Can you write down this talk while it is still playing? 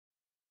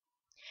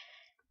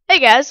Hey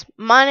guys,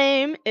 my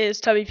name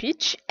is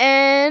TubbyPeach,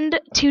 and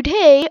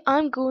today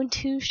I'm going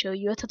to show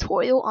you a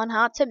tutorial on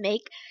how to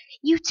make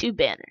YouTube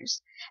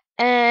banners.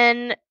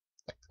 And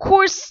of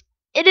course,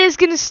 it is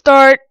going to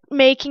start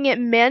making it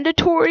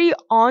mandatory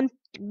on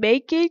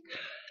making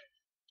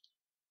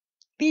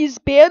these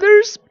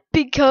banners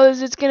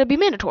because it's going to be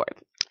mandatory.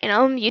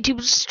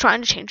 YouTube's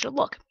trying to change the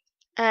look.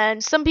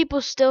 And some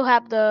people still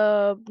have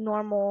the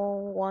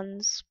normal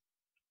ones,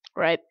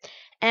 right?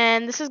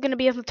 And this is going to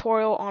be a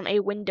tutorial on a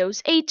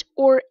Windows 8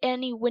 or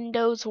any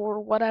Windows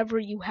or whatever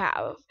you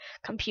have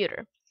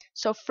computer.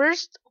 So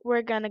first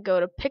we're going to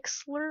go to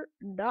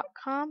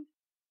pixlr.com,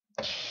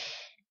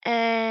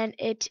 and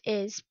it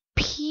is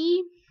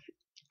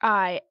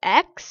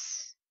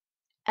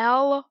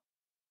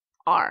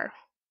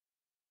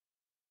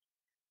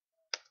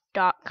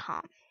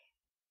pixlr.com.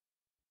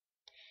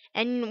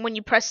 And when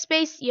you press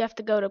space, you have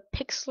to go to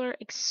Pixlr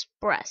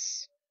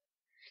Express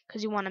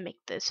because you want to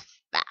make this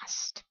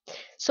fast.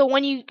 So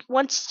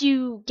once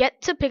you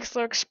get to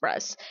Pixlr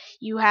Express,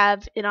 you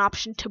have an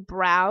option to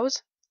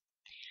browse,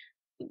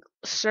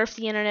 surf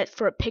the internet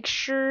for a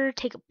picture,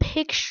 take a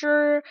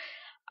picture.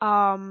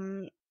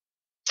 I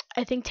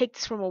think take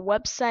this from a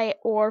website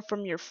or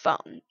from your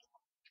phone.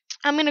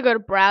 I'm gonna go to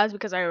browse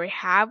because I already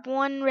have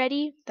one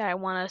ready that I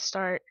want to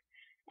start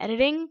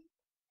editing.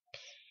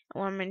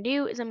 And what I'm gonna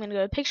do is I'm gonna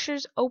go to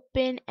pictures,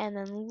 open, and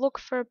then look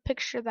for a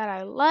picture that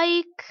I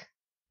like.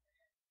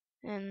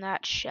 And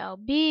that shall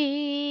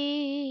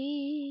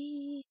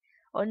be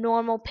a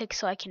normal pic,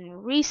 so I can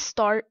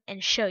restart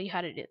and show you how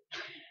to do it.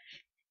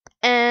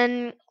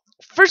 And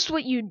first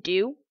what you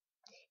do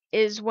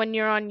is when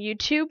you're on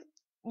YouTube,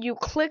 you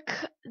click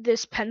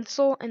this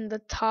pencil in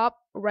the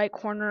top right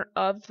corner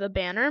of the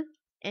banner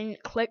and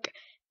click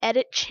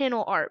edit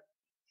channel art.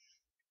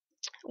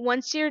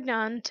 Once you're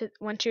down to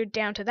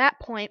that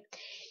point,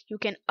 you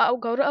can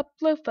go to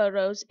upload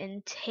photos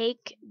and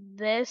take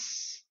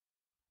this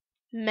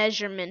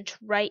measurement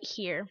right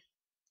here.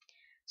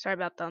 Sorry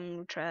about that. Let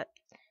me try that.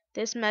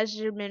 This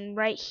measurement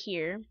right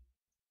here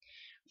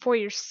for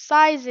your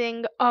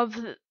sizing of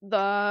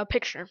the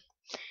picture.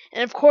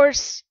 And of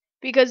course,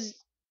 because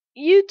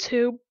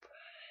YouTube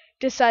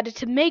decided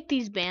to make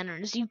these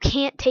banners, you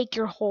can't take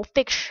your whole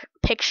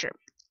picture.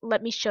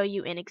 Let me show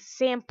you an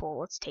example.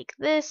 Let's take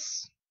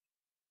this,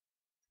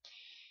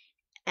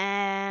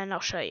 and I'll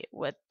show you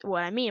what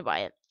I mean by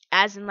it.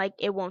 As in, like,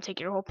 it won't take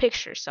your whole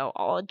picture. So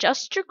I'll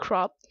adjust your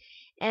crop,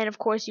 and of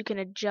course you can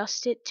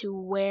adjust it to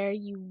where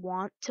you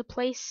want to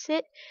place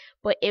it,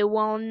 but it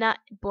will not.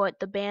 But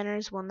the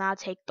banners will not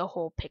take the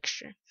whole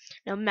picture,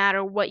 no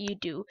matter what you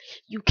do.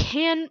 You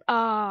can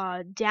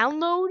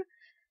download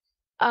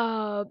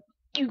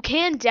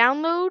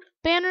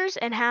banners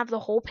and have the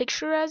whole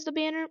picture as the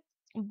banner,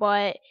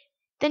 but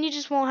then you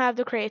just won't have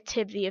the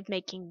creativity of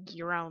making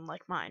your own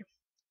like mine.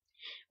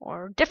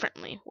 Or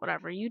differently,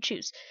 whatever you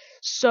choose.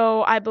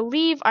 So I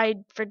believe I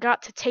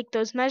forgot to take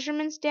those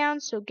measurements down,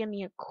 so give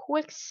me a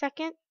quick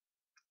second.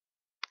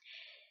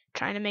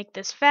 Trying to make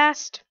this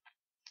fast.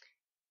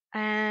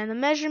 And the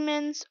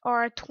measurements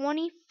are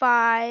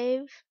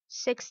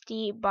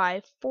 2560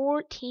 by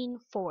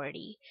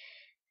 1440.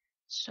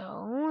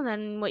 So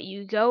then what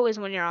you go is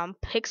when you're on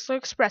Pixlr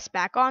Express,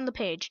 back on the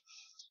page,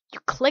 you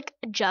click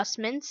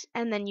adjustments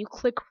and then you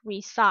click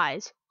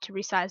resize to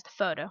resize the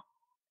photo.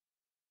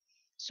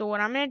 So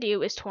what I'm going to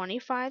do is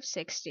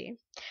 2560.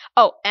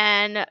 Oh,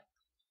 and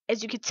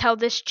as you can tell,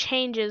 this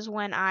changes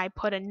when I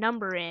put a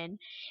number in,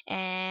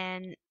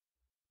 and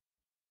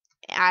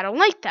I don't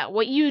like that.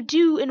 What you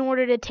do in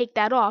order to take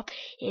that off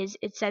is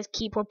it says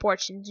keep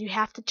proportions. You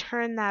have to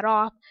turn that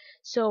off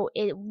so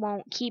it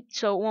won't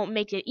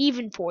make it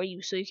even for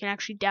you, so you can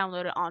actually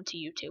download it onto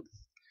YouTube.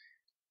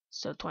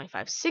 So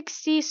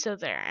 2560, so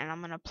there, and I'm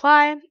going to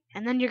apply,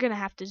 and then you're going to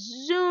have to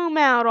zoom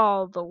out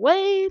all the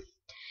way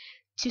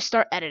to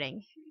start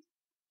editing.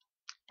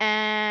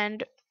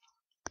 And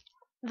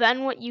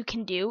then what you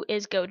can do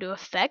is go to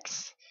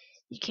effects.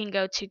 You can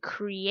go to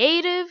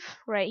creative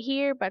right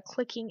here by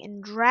clicking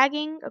and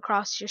dragging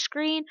across your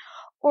screen,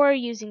 or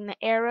using the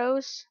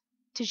arrows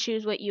to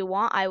choose what you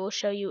want. I will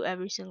show you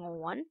every single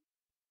one.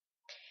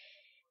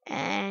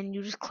 And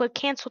you just click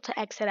cancel to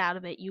exit out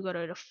of it. You go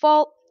to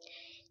default.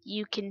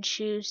 You can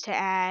choose to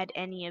add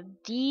any of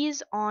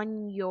these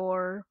on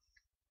your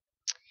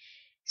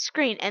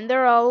screen, and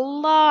there are a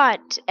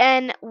lot.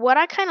 And what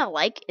I kind of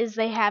like is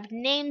they have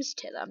names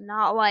to them,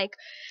 not like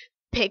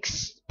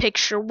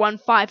picture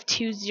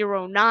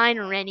 15209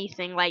 or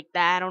anything like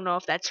that. I don't know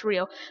if that's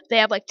real. They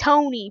have like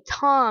Tony,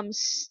 Tom,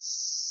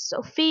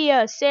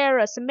 Sophia,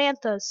 Sarah,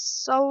 Samantha,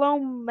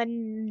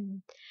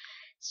 Solomon.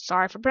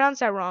 Sorry if I pronounced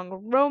that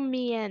wrong.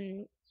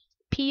 Romian,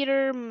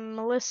 Peter,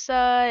 Melissa,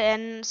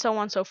 and so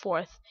on and so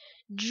forth.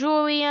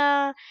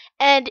 Julia.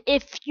 And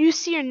if you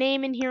see your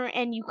name in here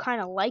and you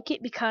kind of like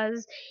it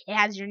because it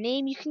has your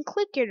name, you can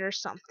click it or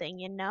something,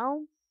 you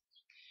know?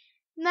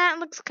 And that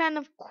looks kind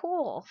of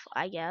cool,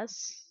 I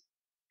guess.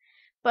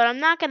 But I'm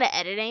not going to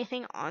edit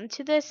anything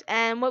onto this.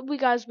 And what we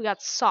got is we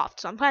got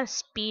soft. So I'm kind of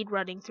speed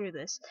running through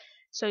this.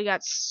 So we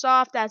got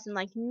soft as in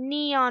like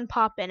neon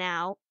popping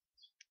out.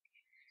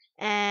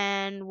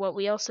 And what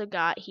we also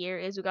got here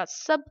is we got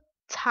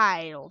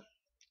subtitle.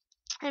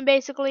 And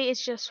basically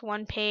it's just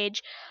one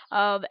page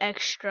of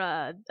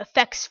extra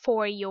effects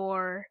for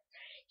your.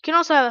 You can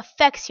also have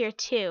effects here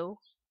too,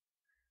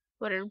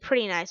 but are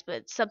pretty nice,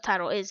 but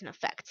subtitle is an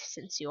effect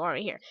since you are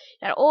here.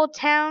 Got Old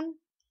Town,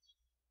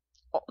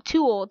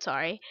 too old,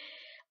 sorry.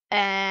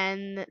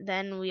 And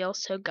then we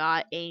also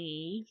got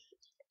a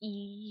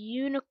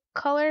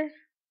unicolor.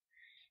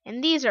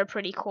 And these are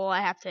pretty cool,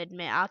 I have to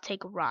admit. I'll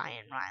take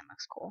Ryan. Ryan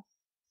looks cool.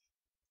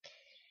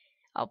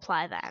 I'll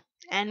apply that.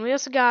 And we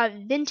also got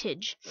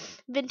vintage.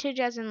 Vintage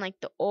as in like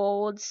the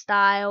old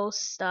style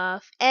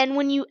stuff. And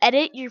when you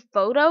edit your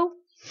photo,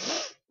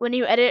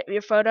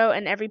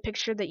 and every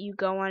picture that you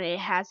go on, it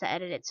has to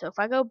edit it. So if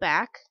I go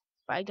back,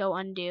 if I go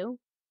undo,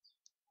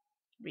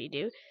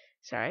 redo,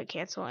 sorry,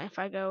 cancel. If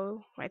I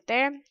go right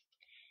there,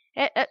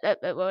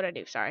 what would I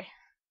do? Sorry.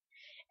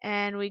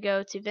 And we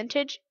go to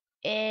vintage.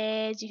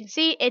 As you can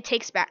see, it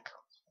takes back.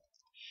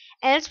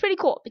 And it's pretty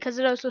cool because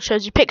it also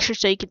shows you pictures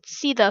so you can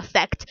see the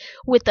effect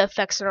with the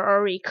effects that are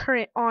already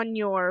current on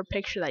your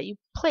picture that you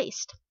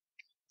placed.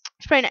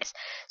 It's pretty nice.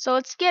 So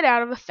let's get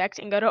out of effect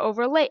and go to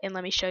overlay, and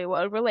let me show you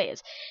what overlay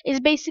is. It's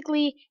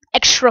basically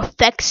extra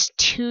effects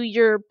to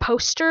your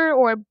poster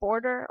or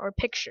border or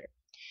picture.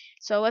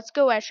 So let's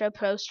go extra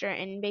poster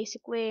and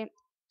basically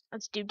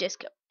let's do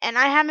disco. And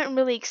I haven't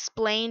really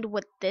explained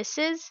what this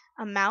is,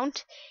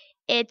 amount.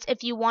 It's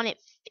if you want it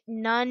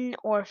none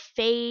or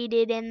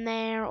faded in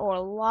there or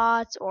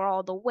lots or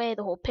all the way,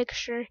 the whole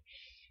picture.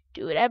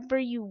 Do whatever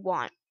you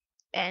want.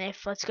 And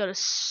if let's go to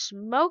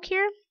smoke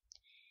here,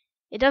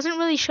 it doesn't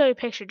really show your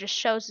picture, just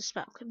shows the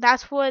smoke.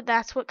 That's what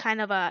kind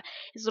of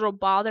is a little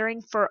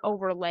bothering for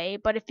overlay.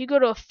 But if you go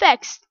to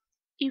effects,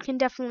 you can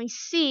definitely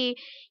see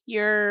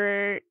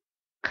your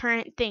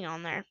current thing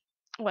on there,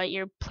 what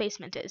your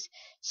placement is.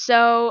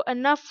 So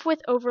enough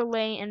with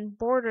overlay and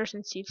border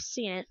since you've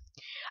seen it.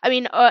 I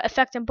mean,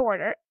 effect and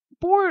border.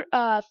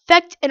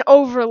 Effect and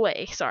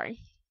overlay. Sorry.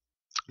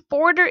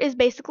 Border is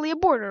basically a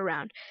border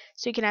around.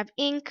 So you can have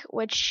ink,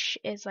 which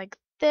is like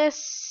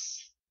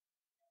this,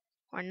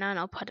 or none.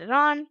 I'll put it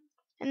on.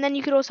 And then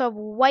you could also have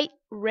white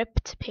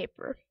ripped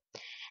paper,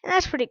 and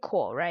that's pretty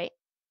cool, right?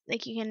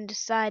 Like you can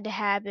decide to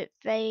have it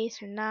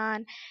face or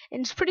non,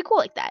 and it's pretty cool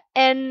like that.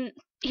 And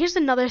here's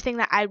another thing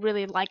that I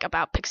really like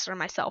about Pixar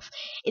myself.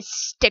 It's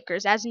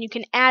stickers, as in you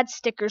can add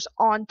stickers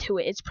onto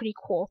it. It's pretty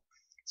cool.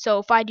 So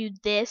if I do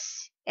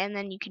this, and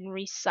then you can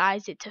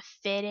resize it to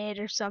fit it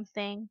or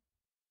something.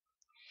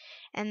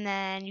 And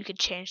then you could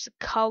change the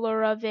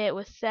color of it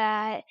with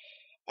that.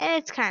 And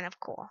it's kind of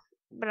cool.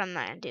 But I'm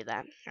not going to do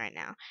that right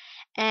now.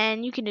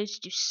 And you can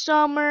just do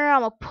summer.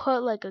 I'm going to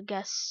put like a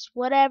guess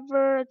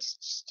whatever. Let's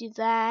just do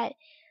that.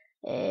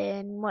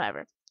 And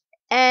whatever.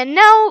 And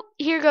now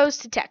here goes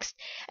to text.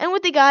 And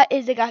what they got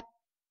is they got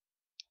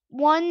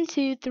 1,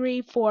 2,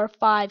 3, 4,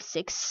 5,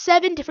 6,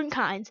 7 different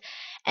kinds.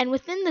 And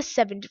within the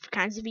 7 different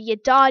kinds, if you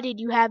get dotted,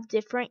 you have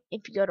different.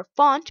 If you go to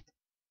font,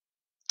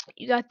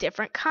 you got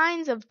different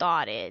kinds of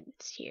dotted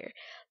here,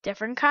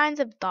 different kinds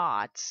of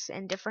dots,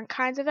 and different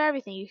kinds of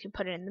everything. You can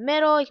put it in the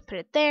middle, you can put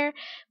it there,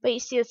 but you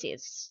see, let's see,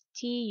 it's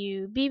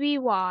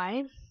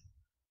TUBBY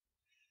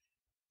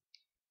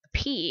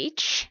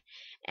peach.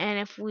 And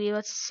if we,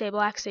 let's say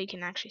black so you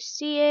can actually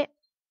see it,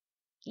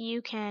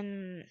 you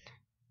can,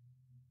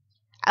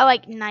 I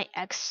like Night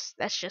X,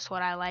 that's just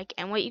what I like.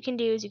 And what you can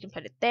do is you can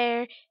put it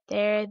there,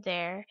 there,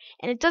 there,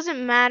 and it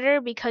doesn't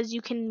matter because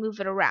you can move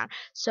it around.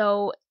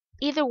 So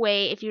either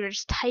way, if you're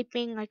just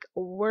typing like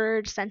a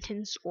word,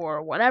 sentence,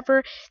 or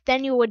whatever,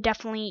 then you would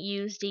definitely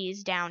use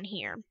these down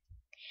here.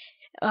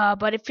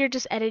 But if you're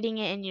just editing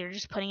it and you're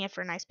just putting it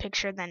for a nice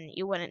picture, then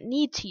you wouldn't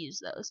need to use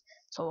those.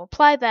 So we'll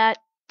apply that,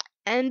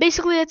 and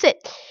basically that's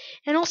it.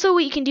 And also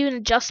what you can do in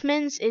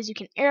adjustments is you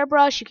can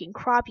airbrush, you can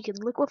crop, you can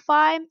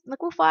liquify.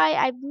 Liquify,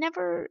 I've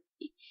never,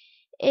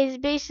 is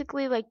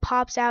basically like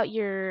pops out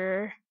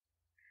your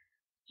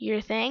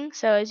thing.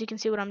 So as you can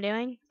see what I'm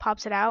doing,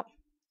 pops it out.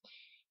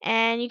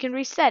 And you can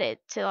reset it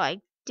to like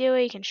do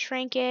it. You can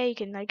shrink it. You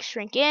can like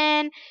shrink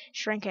in,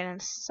 shrink it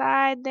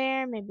inside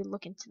there. Maybe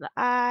look into the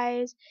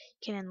eyes.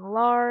 You can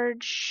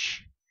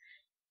enlarge.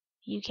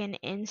 You can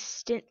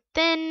instant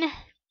thin,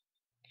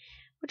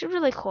 which is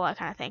really cool, that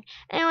kind of thing.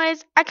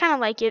 Anyways, I kind of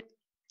like it.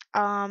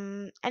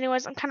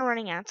 Anyways, I'm kind of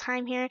running out of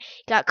time here.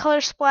 You got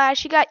color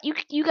splash.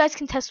 You guys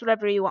can test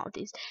whatever you want with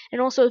these.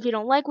 And also, if you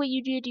don't like what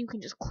you did, you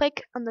can just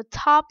click on the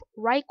top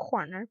right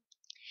corner.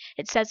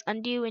 It says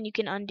undo, and you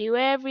can undo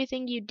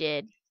everything you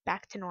did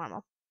back to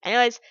normal.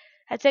 Anyways,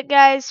 that's it,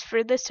 guys,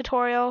 for this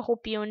tutorial.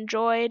 Hope you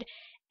enjoyed,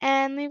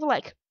 and leave a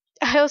like.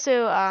 I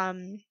also,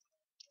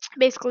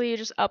 basically, you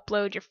just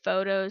upload your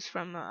photos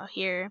from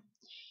here,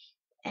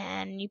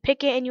 and you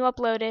pick it and you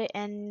upload it,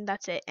 and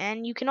that's it.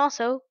 And you can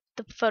also,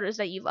 the photos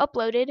that you've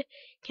uploaded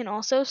can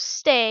also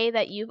stay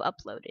that you've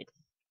uploaded.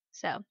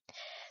 So,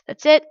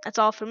 that's it. That's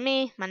all from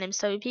me. My name is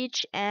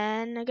TubbyPeach,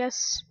 and I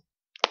guess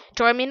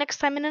join me next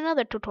time in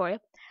another tutorial.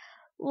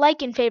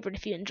 Like and favorite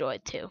if you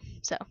enjoyed too.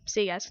 So,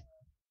 see you guys.